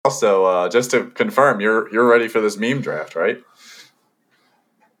also, just to confirm, you're ready for this meme draft, right?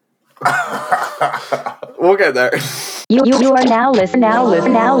 We'll get there. You are now listening to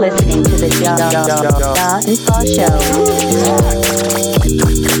the Ja and Fa Show.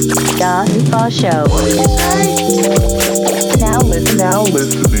 Ja and Fa Show. Now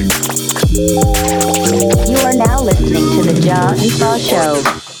listening. You are now listening to the Ja and Fa Show.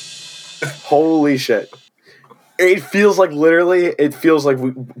 Holy shit. It feels like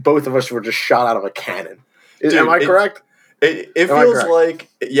both of us were just shot out of a cannon. Am I correct? It feels like,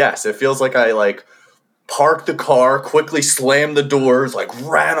 yes, it feels like I parked the car, quickly slammed the doors,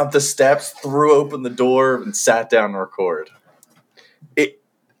 ran up the steps, threw open the door, and sat down to record.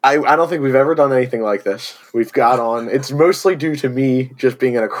 I don't think we've ever done anything like this. We've got on. It's mostly due to me just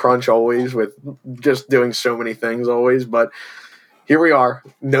being in a crunch always with just doing so many things always. But here we are.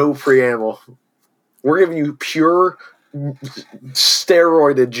 No preamble. We're giving you pure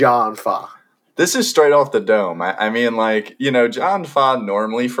steroided John Fa. This is straight off the dome. I mean, John Fa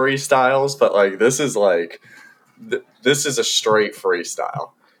normally freestyles, but this is this is a straight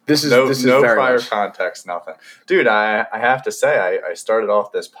freestyle. This is no very prior much. context, nothing. Dude, I have to say, I started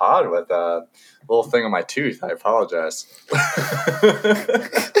off this pod with a little thing on my tooth. I apologize.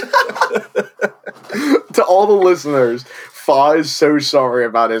 To all the listeners, Fa is so sorry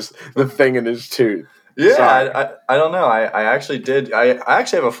about the thing in his tooth. Yeah, I don't know. I actually did. I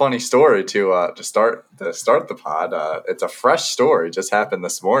actually have a funny story to start the pod. It's a fresh story. Just happened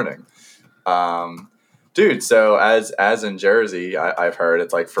this morning. Dude, so as in Jersey, I've heard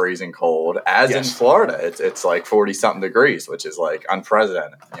it's freezing cold. In Florida, it's 40-something degrees, which is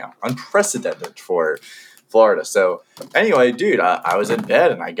unprecedented for Florida. So anyway, dude, I was in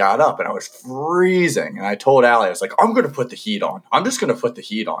bed and I got up and I was freezing. And I told Allie, I was like, I'm going to put the heat on. I'm just going to put the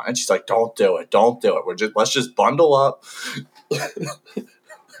heat on. And she's like, don't do it. Let's just bundle up.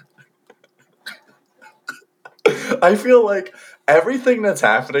 I feel like everything that's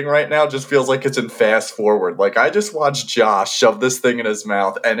happening right now just feels like it's in fast forward. I just watched Josh shove this thing in his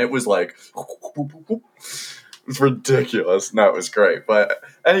mouth and it was it's ridiculous. No, it was great. But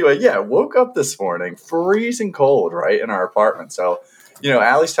anyway, yeah, woke up this morning, freezing cold, right, in our apartment. So,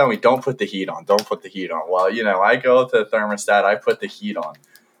 Allie's telling me, don't put the heat on. Well, I go to the thermostat, I put the heat on.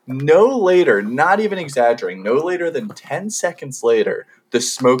 No later, not even exaggerating, no later than 10 seconds later, the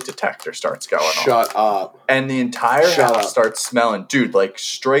smoke detector starts going on. Shut up. And the entire house starts smelling, dude,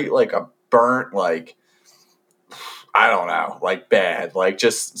 straight a burnt, I don't know, bad.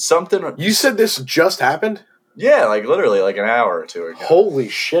 Just something. You said this just happened? Yeah, literally an hour or two ago. Holy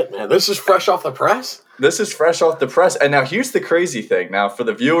shit, man. This is fresh off the press? This is fresh off the press. And now here's the crazy thing. Now, for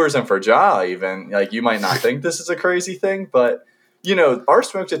the viewers and for Ja even, you might not think this is a crazy thing, but, our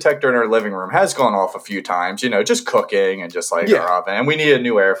smoke detector in our living room has gone off a few times, just cooking and just our oven. And we need a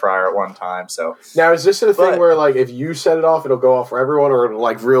new air fryer at one time, so. Now, is this a thing where, if you set it off, it'll go off for everyone, or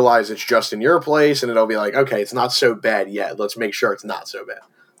it'll, realize it's just in your place, and it'll be okay, it's not so bad yet. Let's make sure it's not so bad.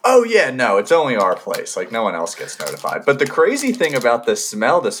 Oh, yeah, no, it's only our place. No one else gets notified. But the crazy thing about the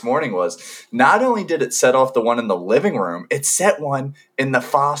smell this morning was not only did it set off the one in the living room, it set one in the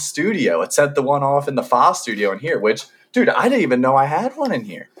Fa studio. It set the one off in the Fa studio in here, which, dude, I didn't even know I had one in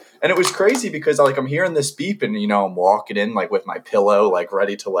here. And it was crazy because, I'm hearing this beep and, I'm walking in, with my pillow,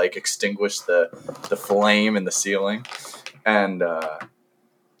 ready to, extinguish the flame in the ceiling. And,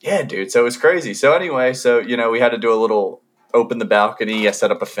 yeah, dude, so it was crazy. So anyway, we had to do a little... open the balcony. I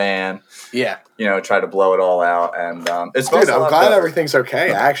set up a fan. Yeah. Try to blow it all out. And it smells Dude, I'm glad everything's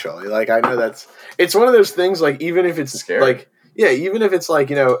okay, actually. I know it's one of those things, even if it's scary. Even if it's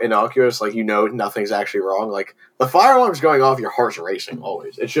innocuous, nothing's actually wrong. The fire alarm's going off, your heart's racing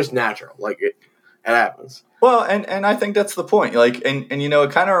always. It's just natural. It happens. Well, and I think that's the point. And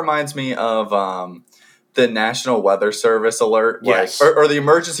it kind of reminds me of the National Weather Service alert. Yes. Or the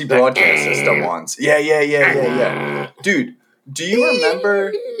emergency broadcast system ones. Yeah. Dude, do you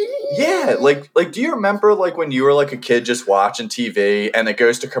remember? Yeah, do you remember when you were a kid just watching TV and it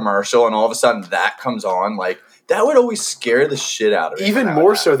goes to commercial and all of a sudden that comes on? That would always scare the shit out of me. Even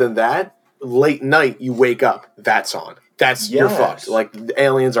more so than that, late night you wake up, that's on. You're fucked.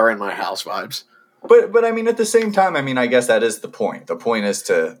 Aliens are in my house vibes. But I mean, at the same time, I guess that is the point. The point is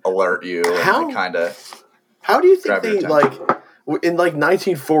to alert you and kind of. How do you think they in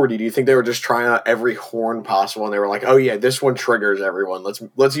 1940? Do you think they were just trying out every horn possible and they were like, oh yeah, this one triggers everyone.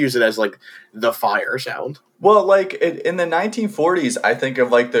 Let's use it as the fire sound. Well, in the 1940s, I think of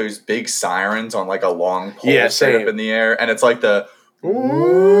those big sirens on a long pole set up in the air, and it's the.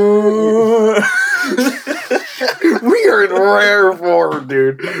 We are in rare form,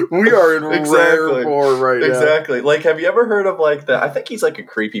 dude. We are in rare form right now. Exactly. Like, have you ever heard of like I think he's like a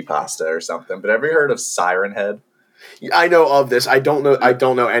creepypasta or something, but have you heard of Siren Head? I know of this. I don't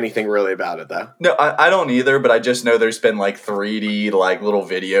know anything really about it though. No, I don't either, but I just know there's been like 3D like little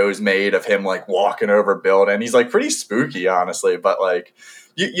videos made of him like walking over building. He's like pretty spooky, honestly, but like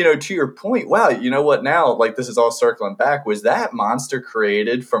you know, to your point, wow, you know what now, like this is all circling back, was that monster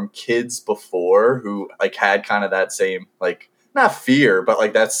created from kids before who like had kind of that same like not fear, but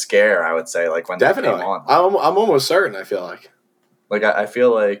like that scare, I would say, like when Definitely. they came on. I'm almost certain, I feel like. Like I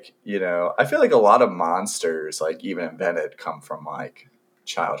feel like, you know, I feel like a lot of monsters, like even invented, come from like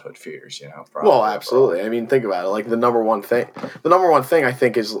childhood fears, you know. Well, absolutely. I mean, think about it. Like the number one thing I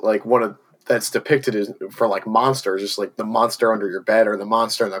think is like one of that's depicted is for like monsters, just like the monster under your bed or the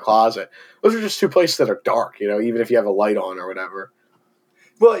monster in the closet. Those are just two places that are dark, you know, even if you have a light on or whatever.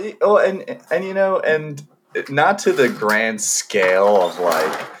 Well, and you know, and not to the grand scale of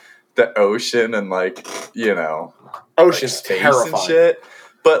like the ocean and like, you know, Ocean's like space terrifying. and shit.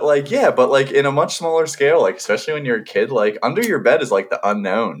 But like, yeah, but like in a much smaller scale, like especially when you're a kid, like under your bed is like the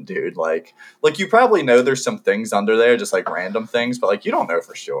unknown, dude. Like you probably know there's some things under there, just like random things, but like you don't know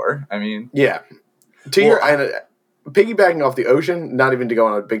for sure. I mean, Yeah. Piggybacking off the ocean, not even to go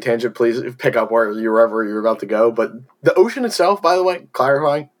on a big tangent, please pick up wherever you're about to go. But the ocean itself, by the way,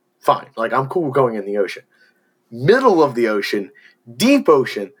 clarifying, fine. Like I'm cool going in the ocean. Middle of the ocean, deep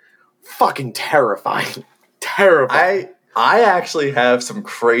ocean, fucking terrifying. Terrifying. I actually have some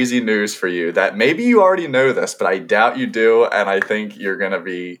crazy news for you that maybe you already know this, but I doubt you do, and I think you're going to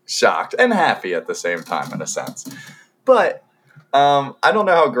be shocked and happy at the same time, in a sense. But I don't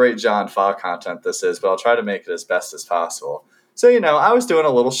know how great John Fa content this is, but I'll try to make it as best as possible. So, you know, I was doing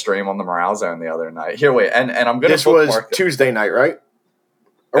a little stream on the Morale Zone the other night. Here, wait, and I'm going to bookmark this was Tuesday night, right?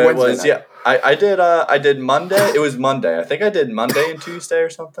 Or it Wednesday was, night? yeah. I did Monday. It was Monday. I think I did Monday and Tuesday or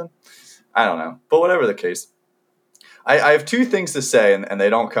something. I don't know. But whatever the case. I have two things to say, and they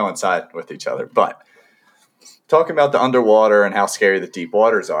don't coincide with each other. But talking about the underwater and how scary the deep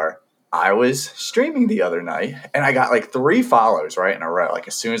waters are, I was streaming the other night, and I got like 3 follows right in a row. Like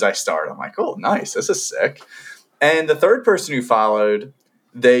as soon as I started, I'm like, oh, nice. This is sick. And the third person who followed,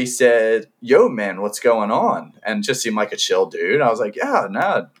 they said, yo, man, what's going on? And just seemed like a chill dude. I was like, yeah,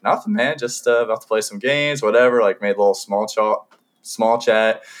 no, nothing, man. Just about to play some games, whatever. Like made a little small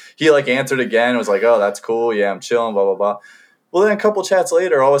chat. He like answered again, was like, oh, that's cool. Yeah, I'm chilling, blah, blah, blah. Well, then a couple chats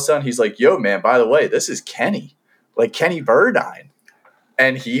later, all of a sudden he's like, yo, man, by the way, this is Kenny, like Kenny Burdine.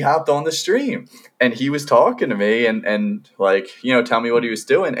 And he hopped on the stream and he was talking to me and like, you know, tell me what he was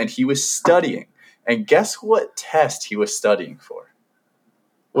doing. And he was studying. And guess what test he was studying for?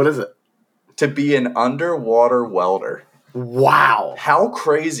 What is it? To be an underwater welder. Wow. How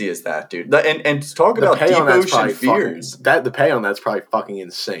crazy is that, dude? And to talk about deep ocean fears. The pay on that's probably fucking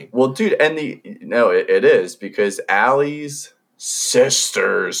insane. Well, dude, and it is because Allie's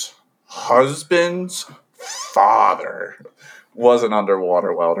sister's husband's father was an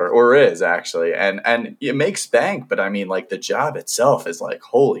underwater welder, or is actually, and it makes bank, but I mean, like the job itself is like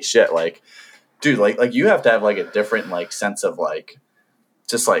holy shit, like, dude, like you have to have like a different like sense of like,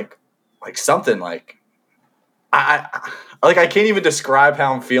 just like something like. I can't even describe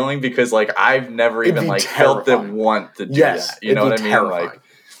how I'm feeling because like I've never even like felt them want to do that. You know what I mean? Terrifying.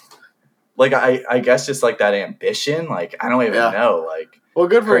 Like I guess just like that ambition. Like I don't even know. Like well,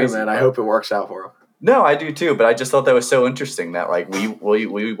 good for him, man. I hope it works out for him. No, I do too. But I just thought that was so interesting that like we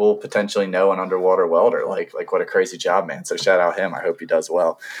will potentially know an underwater welder. Like what a crazy job, man. So shout out him. I hope he does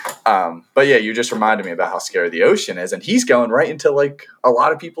well. But yeah, you just reminded me about how scary the ocean is, and he's going right into like a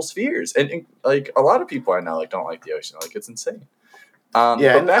lot of people's fears, and like a lot of people I know like don't like the ocean. Like it's insane.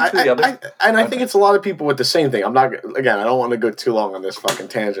 Yeah, and I think it's a lot of people with the same thing. I don't want to go too long on this fucking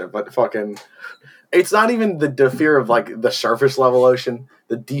tangent, but fucking, it's not even the fear of like the surface level ocean.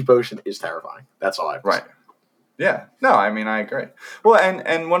 The deep ocean is terrifying. That's all I have to say. Yeah. No, I mean, I agree. Well,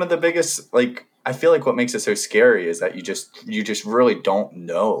 and one of the biggest, like, I feel like what makes it so scary is that you just really don't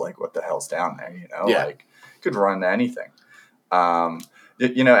know, like, what the hell's down there, you know? Yeah. Like, you could run to anything.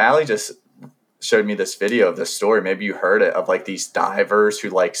 You know, Allie just showed me this video of this story. Maybe you heard it, of, like, these divers who,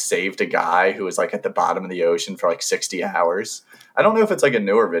 like, saved a guy who was, like, at the bottom of the ocean for, like, 60 hours. I don't know if it's like a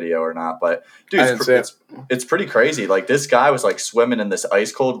newer video or not, but dude, it's pretty crazy. Like this guy was like swimming in this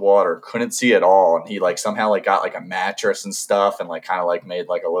ice cold water, couldn't see at all, and he like somehow like got like a mattress and stuff, and like kind of like made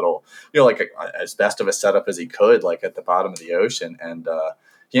like a little, you know, like as best of a setup as he could, like at the bottom of the ocean, and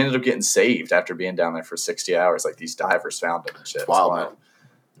he ended up getting saved after being down there for 60 hours. Like these divers found him and shit. It's wild, man.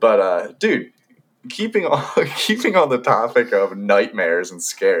 But dude, keeping on keeping on the topic of nightmares and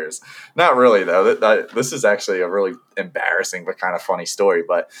scares. Not really though. This is actually a really embarrassing but kind of funny story.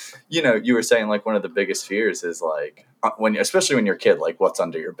 But you were saying like one of the biggest fears is like especially when you're a kid, like what's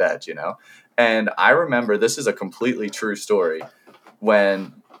under your bed, And I remember this is a completely true story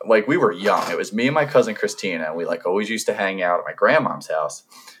when like we were young. It was me and my cousin Christina, and we like always used to hang out at my grandmom's house.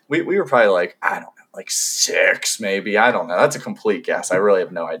 We were probably like, I don't know, like 6 maybe. I don't know. That's a complete guess. I really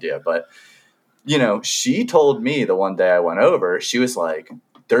have no idea. But she told me the one day I went over, she was like,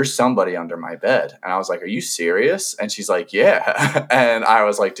 there's somebody under my bed. And I was like, are you serious? And she's like, yeah. And I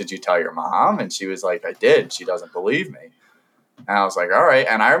was like, did you tell your mom? And she was like, I did. She doesn't believe me. And I was like, all right.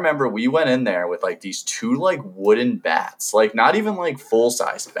 And I remember we went in there with like these 2 like wooden bats, like not even like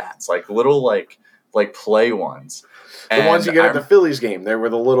full-size bats, like little like play ones. The ones you get at the Phillies game, they were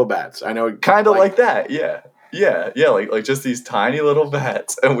the little bats. I know. Kind of like that, yeah. Yeah, like just these tiny little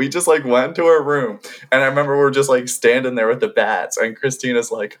bats. And we just like went to our room. And I remember we're just like standing there with the bats. And Christina's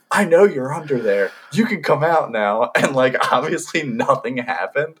like, I know you're under there. You can come out now. And like obviously nothing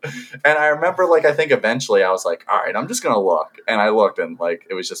happened. And I remember like I think eventually I was like, all right, I'm just going to look. And I looked and like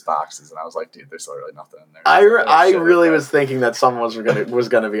it was just boxes. And I was like, dude, there's literally nothing in there. I really was thinking that someone was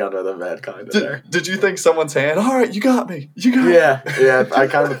gonna be under the bed kind of there. Did you think someone's hand? All right, you got me. You got me. Yeah. I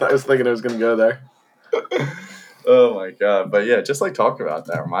kind of was thinking it was going to go there. Oh my god. But yeah, just like talking about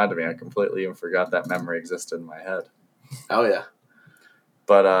that reminded me, I completely even forgot that memory existed in my head. Oh yeah.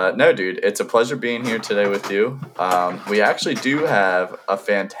 But no, dude, it's a pleasure being here today with you. We actually do have a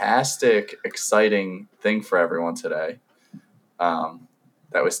fantastic, exciting thing for everyone today.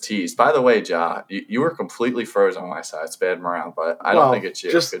 That was teased. By the way, Ja, you were completely frozen on my side. It's bad morale, but I don't think it's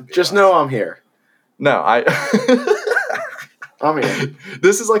you. Just know I'm here. No, I'm here.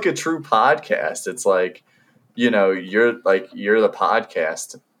 This is like a true podcast. It's like, you're the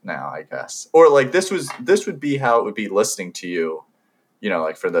podcast now, I guess. Or like this would be how it would be listening to you,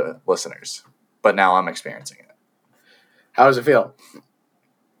 like for the listeners. But now I'm experiencing it. How does it feel?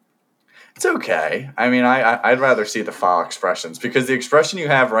 It's okay. I mean, I'd rather see the fall expressions because the expression you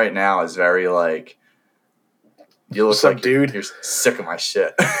have right now is very like you look like dude. You're sick of my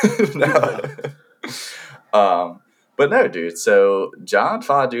shit. No. But no, dude. So John and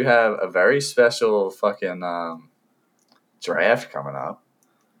Fa do have a very special fucking draft coming up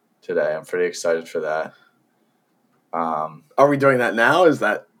today. I'm pretty excited for that. Are we doing that now? Is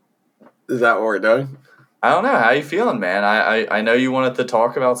that what we're doing? I don't know. How you feeling, man? I know you wanted to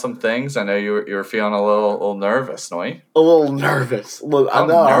talk about some things. I know you were feeling a little nervous, Noi. A little nervous.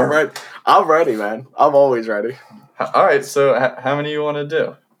 I'm ready, man. I'm always ready. All right. So how many you want to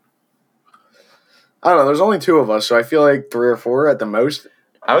do? I don't know. There's only 2 of us, so I feel like 3 or 4 at the most.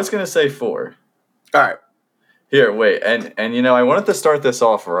 I was gonna say 4. All right. Here, wait, and I wanted to start this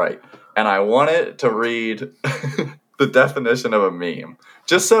off right, and I wanted to read the definition of a meme,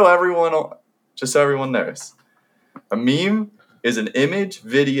 just so everyone knows. A meme is an image,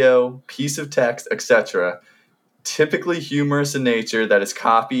 video, piece of text, etc., typically humorous in nature that is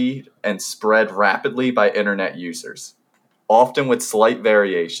copied and spread rapidly by internet users, often with slight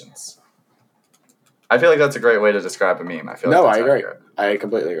variations. I feel like that's a great way to describe a meme. I agree. Accurate. I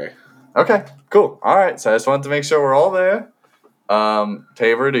completely agree. Okay, cool. All right, so I just wanted to make sure we're all there.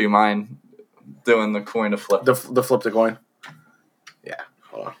 Tabor, do you mind doing the coin to flip? The flip the coin? Yeah,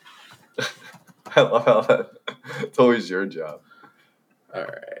 hold on. I love how it's always your job. All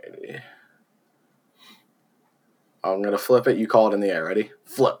righty. I'm going to flip it. You call it in the air. Ready?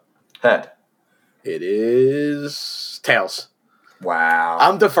 Flip. Head. It is tails. Wow.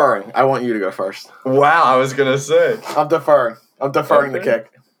 I'm deferring. I want you to go first. Wow, I was going to say. I'm deferring the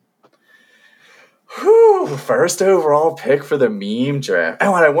kick. Whew, first overall pick for the meme draft.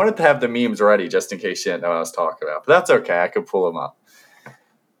 Oh, and I wanted to have the memes ready just in case you didn't know what I was talking about. But that's okay. I could pull them up.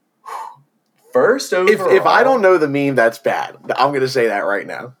 First overall. If I don't know the meme, that's bad. I'm going to say that right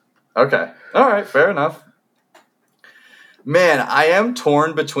now. Okay. All right. Fair enough. Man, I am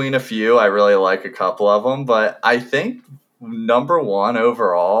torn between a few. I really like a couple of them. But I think number 1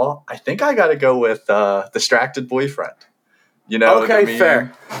 overall, I think I got to go with Distracted Boyfriend. Okay, the meme,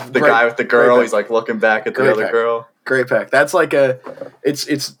 fair. The guy with the girl, he's like looking back at the other girl. Great pick. That's like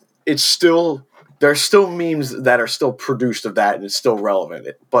it's still, there's still memes that are still produced of that and it's still relevant.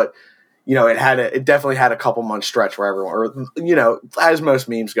 But, it definitely had a couple months stretch where everyone, or, as most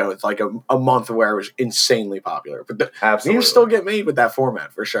memes go, it's like a month where it was insanely popular. But memes still get made with that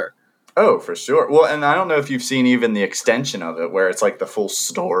format for sure. Oh, for sure. Well, and I don't know if you've seen even the extension of it where it's like the full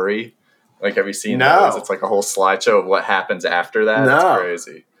story. Like, have you seen those? It's like a whole slideshow of what happens after that. No. It's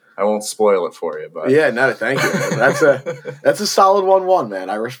crazy. I won't spoil it for you, but Yeah, no, thank you. That's a solid 1-1, man.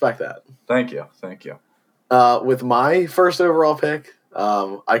 I respect that. Thank you. With my first overall pick,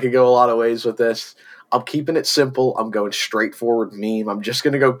 I could go a lot of ways with this. I'm keeping it simple. I'm going straightforward meme. I'm just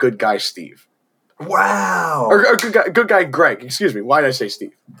gonna go good guy Steve. Wow. Or good guy Greg. Excuse me. Why did I say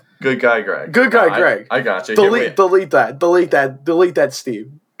Steve? Good guy Greg. Good guy Greg. I got you. Delete that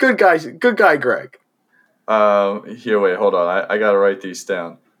Steve. Good guy Greg. Here, wait, hold on. I gotta write these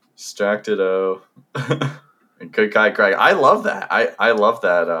down. Distracted O. And good guy Greg. I love that. I love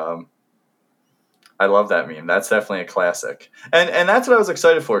that. I love that meme. That's definitely a classic. And that's what I was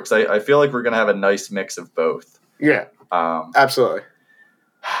excited for because I feel like we're gonna have a nice mix of both. Yeah. Absolutely.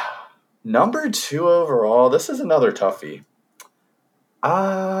 Number 2 overall. This is another toughie.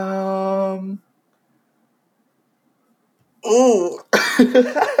 Ooh.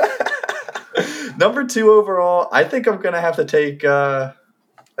 Number 2 overall. I think I'm gonna have to take. I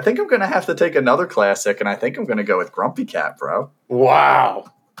think I'm gonna have to take another classic, and I think I'm gonna go with Grumpy Cat, bro.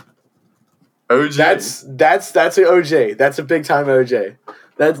 Wow. OG. That's an OJ. That's a big time OJ.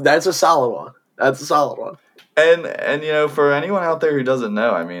 That's a solid one. That's a solid one. And you know, for anyone out there who doesn't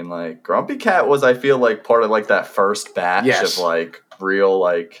know, I mean, like Grumpy Cat was, I feel like, part of like that first batch of like real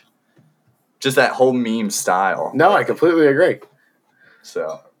like just that whole meme style. No, I completely agree.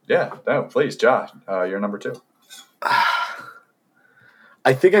 So yeah, no, please, Josh, you're number 2.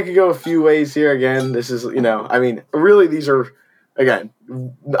 I think I could go a few ways here. Again, this is, I mean, really, these are, again,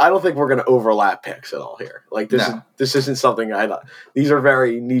 I don't think we're going to overlap picks at all here. Like this isn't something these are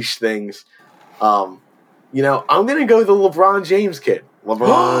very niche things. I'm going to go the LeBron James kid.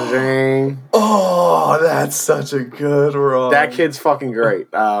 LeBron James. Oh, that's such a good one. That kid's fucking great.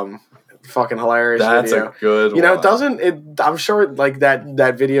 Fucking hilarious. That's video. A good one. I'm sure like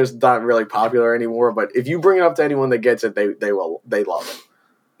that video's not really popular anymore, but if you bring it up to anyone that gets it, they love it.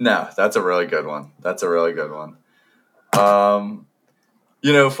 No, that's a really good one. For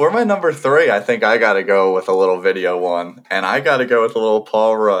my number 3, I think I got to go with a little video one, and I got to go with a little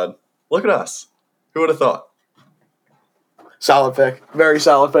Paul Rudd. Look at us. Who would have thought? Solid pick. Very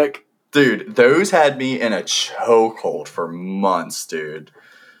solid pick. Dude, those had me in a chokehold for months, dude.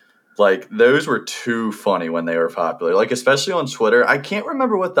 Like, those were too funny when they were popular. Like, especially on Twitter. I can't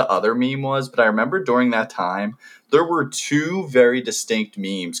remember what the other meme was, but I remember during that time, there were 2 very distinct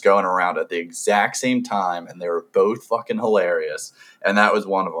memes going around at the exact same time, and they were both fucking hilarious. And that was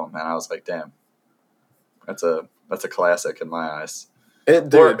one of them. And I was like, damn, that's a classic in my eyes.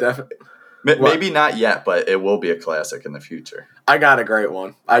 Definitely. Maybe not yet, but it will be a classic in the future. I got a great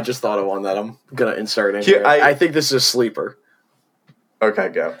one. I just thought of one that I'm going to insert in here. I think this is a sleeper. Okay,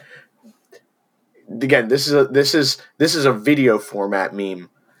 go. Again, this is a video format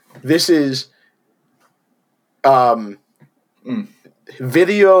meme. This is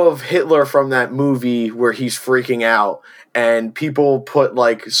video of Hitler from that movie where he's freaking out, and people put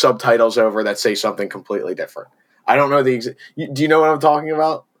like subtitles over that say something completely different. I don't know do you know what I'm talking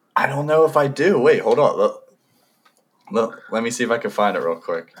about? I don't know if I do. Wait, hold on. Look, let me see if I can find it real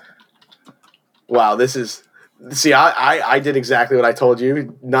quick. Wow, this is. See, I did exactly what I told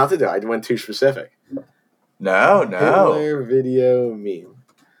you not to do. I went too specific. No. Hitler video meme.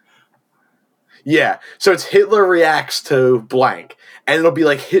 Yeah, so it's Hitler reacts to blank, and it'll be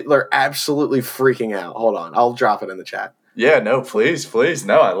like Hitler absolutely freaking out. Hold on, I'll drop it in the chat. Yeah, no, please.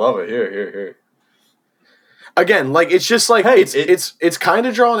 No, I love it. Here. Again, like it's just like it's kind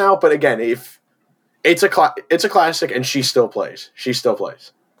of drawn out, but again, if it's a classic, and she still plays.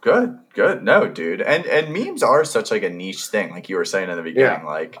 Good. No, dude, and memes are such like a niche thing, like you were saying in the beginning.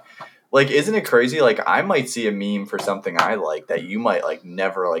 Yeah. Like, isn't it crazy? Like, I might see a meme for something I like that you might like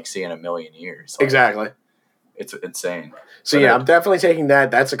never like see in a million years. Like, exactly. It's insane. So yeah, I'm definitely taking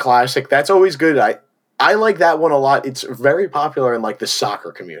that. That's a classic. That's always good. I like that one a lot. It's very popular in like the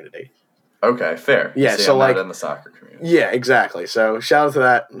soccer community. Okay, fair. Yeah, see, so I'm like not in the soccer community. Yeah, exactly. So shout out to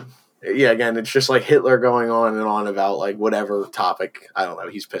that. Yeah, again, it's just like Hitler going on and on about like whatever topic, I don't know,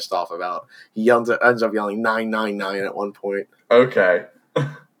 he's pissed off about. He ends up yelling 999 at one point. Okay.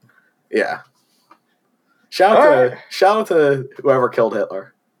 Yeah. Shout out to whoever killed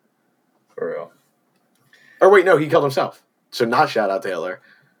Hitler. For real. Or wait, no, he killed himself. So not shout out to Hitler.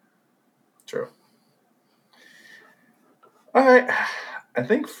 True. All right. I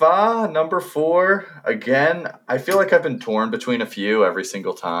think number 4, again, I feel like I've been torn between a few every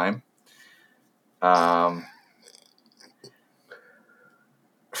single time. I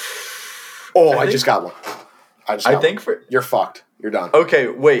just got one. You're fucked. You're done. Okay,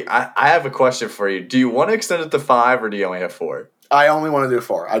 wait. I have a question for you. Do you want to extend it to 5 or do you only have 4? I only want to do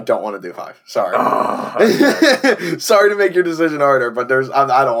 4. I don't want to do 5. Sorry. Okay. Sorry to make your decision harder, but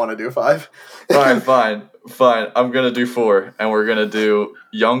I don't want to do 5. All right, fine. I'm gonna do 4, and we're gonna do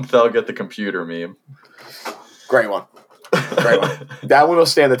Young Thug at the computer meme. Great one. That one will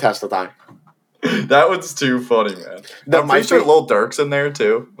stand the test of time. That one's too funny, man. I'm my pretty sure Lil Durk's in there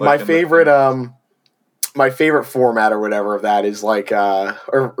too. My favorite format or whatever of that is like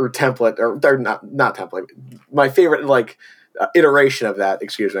or template or not template. My favorite like iteration of that,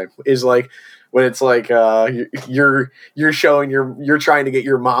 excuse me, is like when it's like you're showing you're trying to get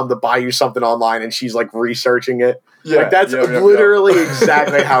your mom to buy you something online and she's like researching it. Yeah, like that's literally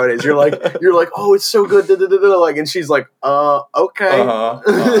exactly how it is. You're like, oh, it's so good, like, and she's like, okay, No,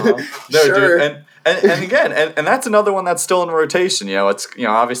 sure. dude, and again, and that's another one that's still in rotation. You know, it's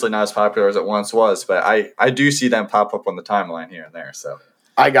obviously not as popular as it once was, but I do see them pop up on the timeline here and there. So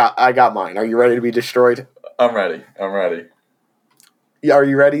I got mine. Are you ready to be destroyed? I'm ready. Are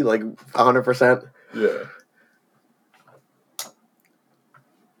you ready? Like 100%? Yeah.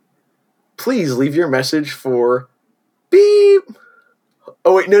 Please leave your message for beep.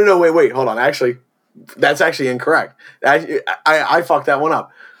 Oh wait, no, wait, hold on. Actually, that's actually incorrect. I fucked that one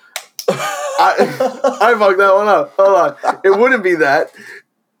up. I fucked that one up. Hold on. It wouldn't be that.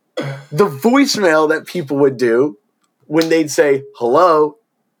 The voicemail that people would do when they'd say hello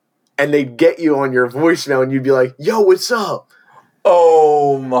and they'd get you on your voicemail and you'd be like, yo, what's up?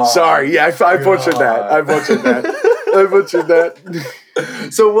 Oh my. Sorry, yeah, I butchered that. I butchered that.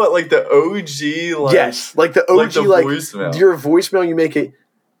 So what, like the OG? Like, yes, like the OG, like voicemail. Your voicemail, you make it,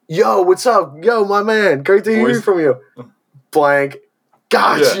 yo, what's up? Yo, my man, great to hear from you. Blank.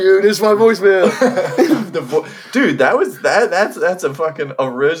 Got you. This is my voicemail. Dude, that's a fucking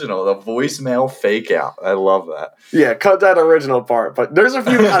original. The voicemail fake out. I love that. Yeah, cut that original part. But there's a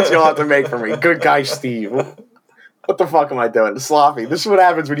few cuts you'll have to make for me. Good guy, Steve. What the fuck am I doing? Sloppy. This is what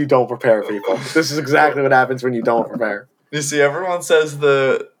happens when you don't prepare, people. This is exactly what happens when you don't prepare. You see, everyone says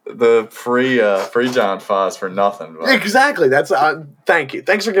the free John Foz for nothing. But. Exactly. That's thank you.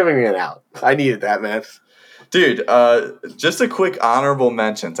 Thanks for giving me an out. I needed that, man. Dude, just a quick honorable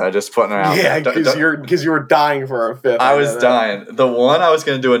mentions. I just putting it out. Yeah, because you were dying for a 5th. I was dying. The one I was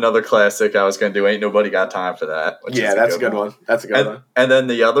going to do another classic. I was going to do "Ain't Nobody Got Time for That." Yeah, that's a good one. That's a good one. And then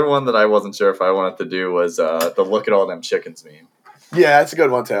the other one that I wasn't sure if I wanted to do was the "Look at All Them Chickens" meme. Yeah, that's a good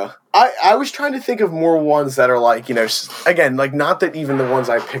one too. I was trying to think of more ones that are like, again, like not that even the ones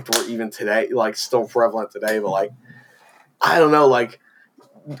I picked were even today, like still prevalent today, but like, I don't know, like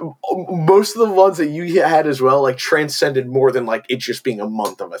most of the ones that you had as well, like transcended more than like it just being a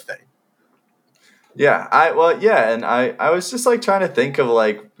month of a thing. Yeah, and I was just like trying to think of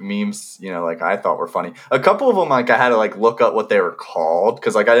like memes, like I thought were funny. A couple of them, like I had to like look up what they were called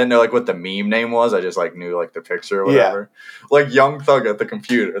because like I didn't know like what the meme name was. I just like knew like the picture or whatever. Yeah. Like Young Thug at the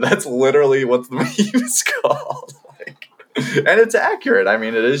computer. That's literally what the meme is called. Like, and it's accurate. I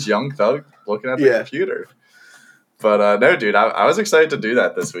mean, it is Young Thug looking at the computer. But no, dude, I was excited to do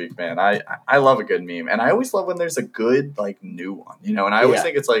that this week, man. I love a good meme, and I always love when there's a good like new one, And I always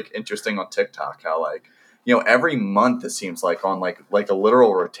think it's like interesting on TikTok how like every month it seems like on like a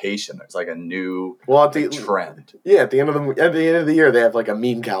literal rotation. There's like a new trend. Yeah, at the end of the year they have like a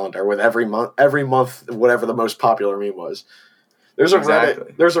meme calendar with every month whatever the most popular meme was. There's a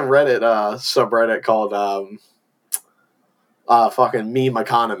Reddit subreddit called fucking meme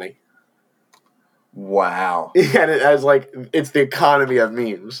economy. Wow. And it has like it's the economy of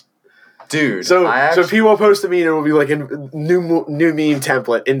memes. Dude. So people post a meme and it will be like a new meme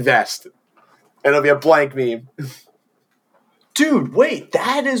template, invest. And it'll be a blank meme. Dude, wait,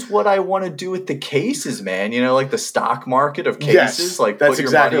 that is what I want to do with the cases, man. Like the stock market of cases. Yes, like that's put your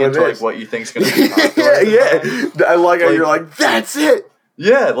exactly money into like what you think's gonna be popular. Yeah. I like how you're like, that's it.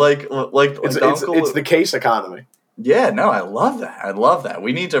 Yeah, like it's the case economy. Yeah, no, I love that.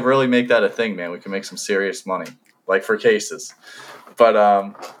 We need to really make that a thing, man. We can make some serious money, like for cases.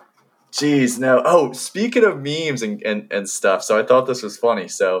 But, geez, no. Oh, speaking of memes and stuff, so I thought this was funny.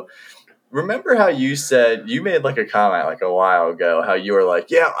 So, remember how you said, you made like a comment like a while ago, how you were like,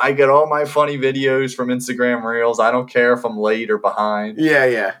 yeah, I get all my funny videos from Instagram Reels. I don't care if I'm late or behind.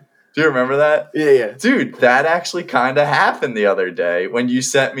 Yeah. Do you remember that? Yeah. Dude, that actually kind of happened the other day when you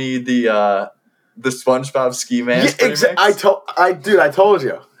sent me the SpongeBob Ski Mask remix. I told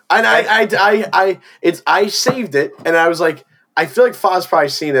you. And I saved it and I was like, I feel like Foz probably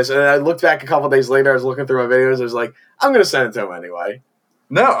seen this. And I looked back a couple days later, I was looking through my videos, I was like, I'm gonna send it to him anyway.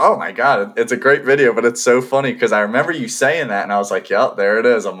 No, oh my god, it's a great video, but it's so funny because I remember you saying that, and I was like, "Yep, there it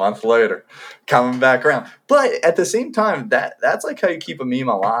is." A month later, coming back around. But at the same time, that's like how you keep a meme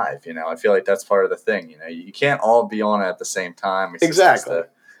alive. You know, I feel like that's part of the thing. You know, you can't all be on it at the same time. It's Exactly.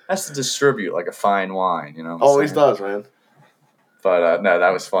 has to distribute like a fine wine. You know, what I'm Always saying? does, man. But no,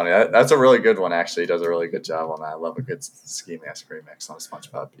 that was funny. That's a really good one. Actually, he does a really good job on that. I love a good ski mask remix on a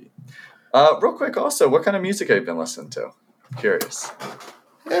SpongeBob beat. Real quick, also, what kind of music have you been listening to? Curious.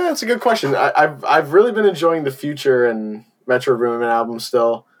 Yeah, that's a good question. I've really been enjoying the Future and Metro Boomin album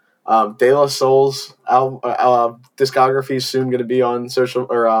still. De La Soul's album discography is soon going to be on social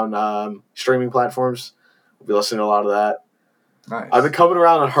or on streaming platforms. We'll be listening to a lot of that. Nice. I've been coming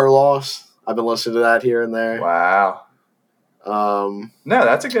around on Her Loss. I've been listening to that here and there. Wow. No,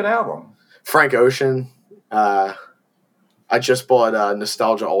 that's a good album. Frank Ocean. I just bought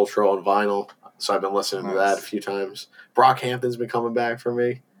Nostalgia Ultra on vinyl, so I've been listening to that a few times. Brockhampton's been coming back for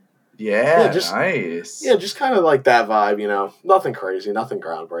me. Yeah, nice. Yeah, just kind of like that vibe, you know. Nothing crazy, nothing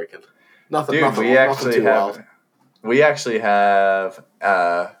groundbreaking. Nothing. Dude, nothing, we nothing too wild. actually have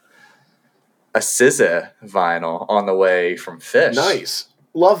a SZA vinyl on the way from Fish. Nice,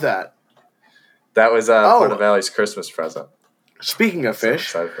 love that. That was Porta Valley's Christmas present. Speaking of Fish,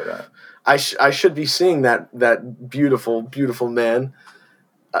 so excited for that. I should be seeing that beautiful, beautiful man,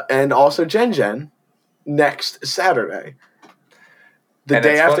 and also Jen next Saturday, the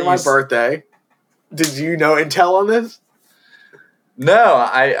day after my birthday. Did you know intel on this? No,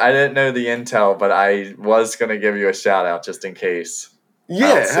 I didn't know the intel, but I was gonna give you a shout out just in case.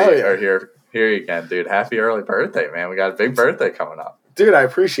 Yeah, hell yeah. Or here you again, dude. Happy early birthday, man. We got a big birthday coming up. Dude, I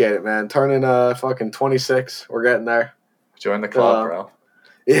appreciate it, man. Turning fucking 26. We're getting there. Join the club, bro.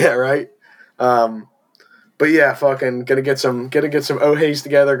 Yeah, right. But yeah, fucking gonna get some O'Hays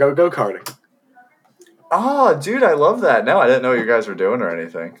together, go karting. Oh, dude, I love that. No, I didn't know you guys were doing or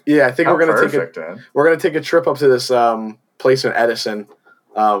anything. Yeah, I think we're gonna take a trip up to this place in Edison.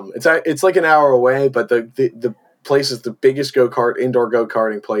 It's like an hour away, but the place is the biggest indoor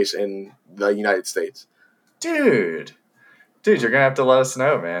go-karting place in the United States. Dude, you're gonna have to let us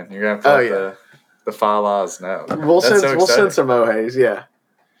know, man. You're gonna have to let the Falas know. We'll send some O'Hays, yeah.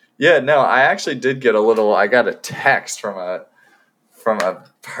 Yeah, no, I actually did get I got a text from a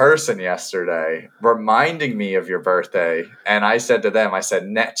person yesterday reminding me of your birthday, and I said to them,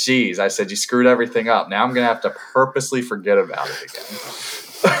 net cheese. I said, you screwed everything up. Now I'm gonna have to purposely forget about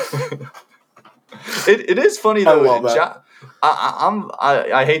it again. It is funny though. I love that.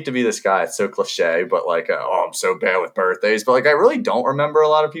 I hate to be this guy. It's so cliche, but like, I'm so bad with birthdays. But like, I really don't remember a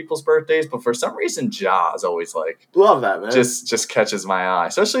lot of people's birthdays. But for some reason, is always like love that, man. Just catches my eye.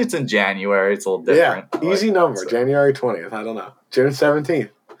 Especially it's in January. It's a little different. Yeah, easy number. So. January 20th. I don't know. June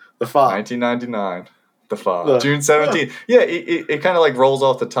 17th. The fall. 1999. The fall. June 17th. Yeah, it kind of like rolls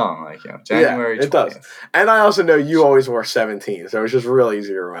off the tongue, like January 20th. It does. And I also know you always wore 17, so it's just real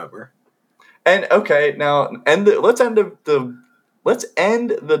easy to remember. And okay, now let's end the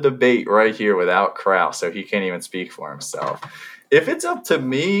debate right here without Kraus, so he can't even speak for himself. If it's up to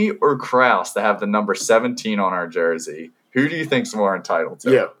me or Kraus to have the number 17 on our jersey, who do you think's more entitled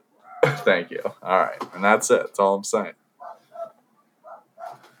to? Yeah. Thank you. All right, and that's it. That's all I'm saying.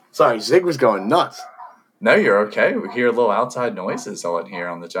 Sorry, Zig was going nuts. No, you're okay. We hear little outside noises all in here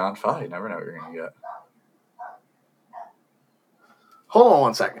on the John 5. You never know what you're gonna get. Hold on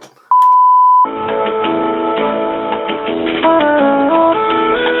one second.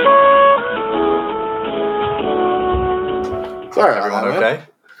 Sorry, everyone okay?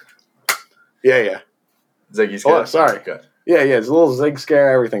 Yeah. Ziggy's good. Oh, sorry. Good. Yeah. It's a little Zig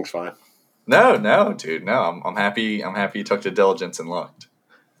scare. Everything's fine. No, dude. No, I'm happy. I'm happy you took the diligence and looked.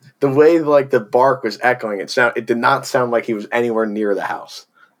 The way the bark was echoing, it did not sound like he was anywhere near the house.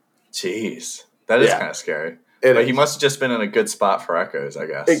 Jeez, that is kind of scary. But he must have just been in a good spot for echoes, I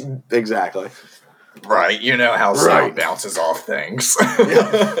guess. Exactly. Right, you know how sound bounces off things.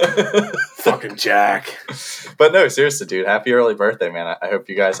 Fucking Jack. But no, seriously, dude, happy early birthday, man. I hope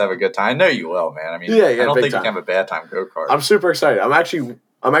you guys have a good time. I know you will, man. I mean, I don't think you can have a bad time go-kart. I'm super excited. I'm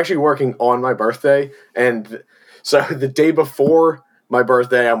actually working on my birthday, and so the day before my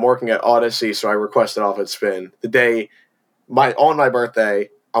birthday, I'm working at Odyssey, so I requested off at Spin. On my birthday,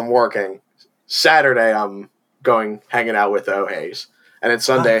 I'm working. Saturday, I'm hanging out with the O'Hays. And then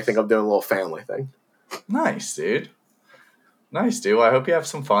Sunday, I think I'm doing a little family thing. Nice, dude. Well, I hope you have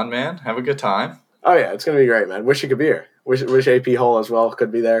some fun, man. Have a good time. Oh, yeah. It's going to be great, man. Wish you could be here. Wish AP Hole as well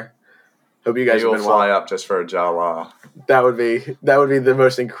could be there. Hope you guys will fly up just for a Jala. That would be the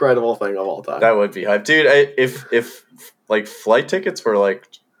most incredible thing of all time. That would be hype. Dude, if like flight tickets were like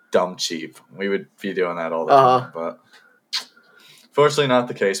dumb cheap, we would be doing that all the time. But Fortunately, not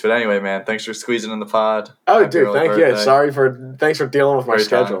the case. But anyway, man, thanks for squeezing in the pod. Oh, Happy dude, early thank you. birthday. Thanks for dealing with my Great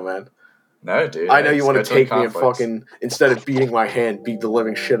schedule, time. man. No, dude. I know you want to scheduling take me and conflicts. fucking, instead of beating my hand, beat the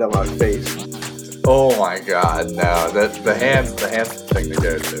living shit out of my face. Oh my god, no. The hand's the thing to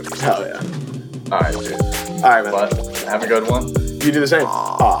go to. Hell yeah. Alright, dude. All right, man. But have a good one. You do the same.